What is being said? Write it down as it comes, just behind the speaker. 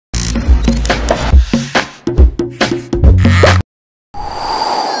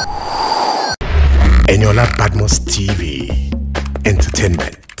Eniola Badmus TV.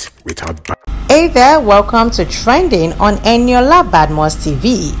 Entertainment without. Hey there, welcome to Trending on Eniola Badmus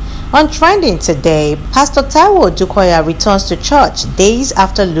TV. On Trending today, Pastor Taiwo Odukoya returns to church days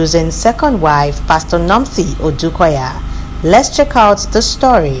after losing second wife, Pastor Odukoya. Let's check out the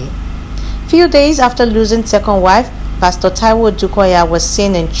story. Few days after losing second wife, Pastor Taiwo Odukoya was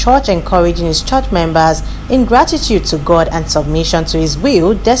seen in church encouraging his church members in gratitude to God and submission to his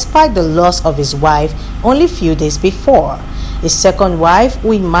will despite the loss of his wife only few days before. His second wife, who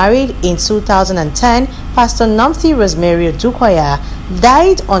he married in 2010, Pastor Rosemary Odukoya,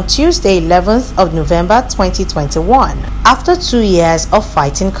 died on Tuesday 11th of November 2021 after 2 years of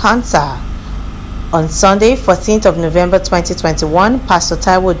fighting cancer. On Sunday, 14th of November 2021, Pastor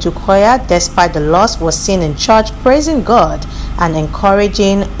Taiwo Odukoya, despite the loss, was seen in church praising God and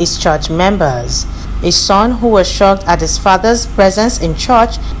encouraging his church members. His son, who was shocked at his father's presence in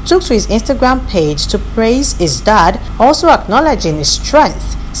church, took to his Instagram page to praise his dad, also acknowledging his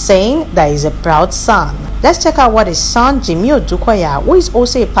strength, saying that he's a proud son. Let's check out what his son, Jimmy Odukoya, who is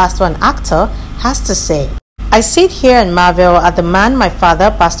also a pastor and actor, has to say. I sit here and marvel at the man my father,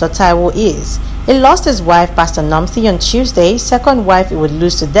 Pastor Taiwo, is. He lost his wife, Pastor Namthi, on Tuesday, second wife he would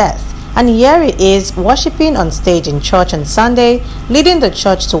lose to death. And here he is, worshipping on stage in church on Sunday, leading the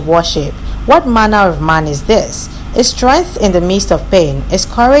church to worship. What manner of man is this? His strength in the midst of pain, his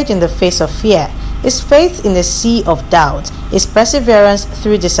courage in the face of fear, his faith in the sea of doubt, his perseverance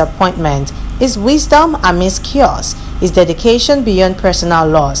through disappointment, his wisdom amidst chaos, his dedication beyond personal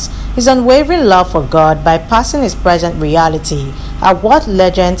loss, his unwavering love for God bypassing his present reality are what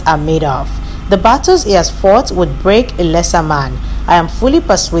legends are made of. The battles he has fought would break a lesser man. I am fully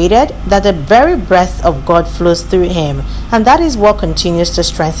persuaded that the very breath of God flows through him, and that is what continues to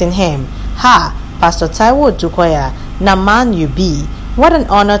strengthen him. Ha! Pastor Taiwo Odukoya, na man you be. What an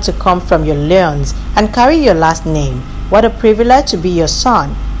honor to come from your lions and carry your last name. What a privilege to be your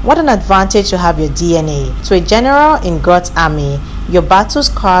son. What an advantage to have your DNA. To a general in God's army, your battle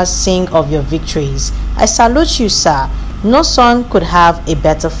scars sing of your victories. I salute you, sir. No son could have a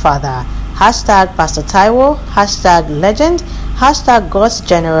better father. Hashtag Pastor Taiwo, hashtag legend, hashtag God's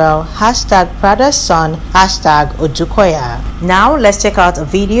general, hashtag proudest son, hashtag Odukoya. Now let's check out a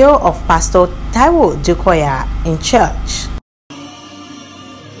video of Pastor Taiwo Odukoya in church.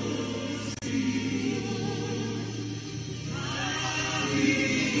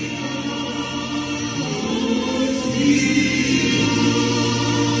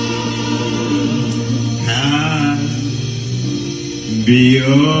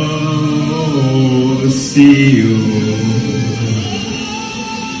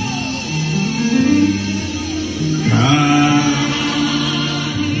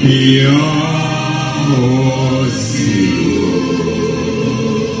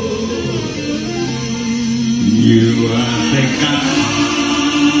 You are the God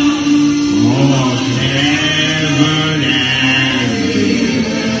of heaven and earth.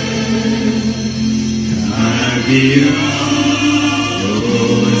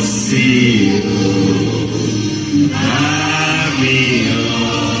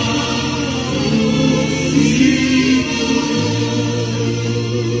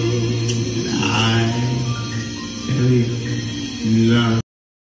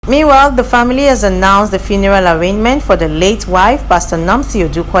 Meanwhile, the family has announced the funeral arrangement for the late wife, Pastor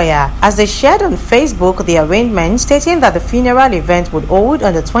Odukoya, as they shared on Facebook the arrangement stating that the funeral event would hold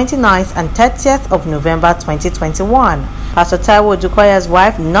on the 29th and 30th of November 2021. Pastor Taiwo Odukoya's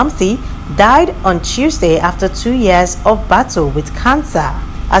wife, Namthi, died on Tuesday after 2 years of battle with cancer.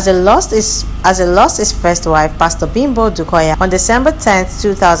 As he lost his first wife, Pastor Bimbo Odukoya, on December 10,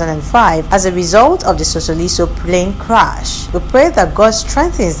 2005, as a result of the Sosoliso plane crash. We pray that God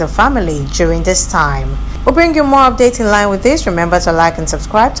strengthens the family during this time. We'll bring you more updates in line with this. Remember to like and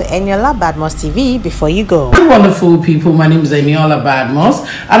subscribe to Eniola Badmus TV before you go. Wonderful people, my name is Eniola Badmus,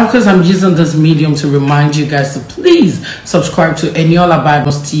 and of course I'm using this medium to remind you guys to please subscribe to Eniola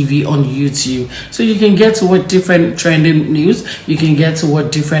Badmus TV on YouTube, so you can get to what different trending news, you can get to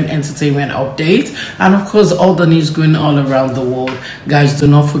what different entertainment updates, and of course all the news going all around the world. Guys, do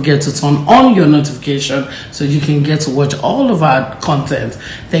not forget to turn on your notification so you can get to watch all of our content.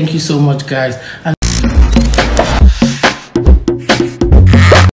 Thank you so much, guys. And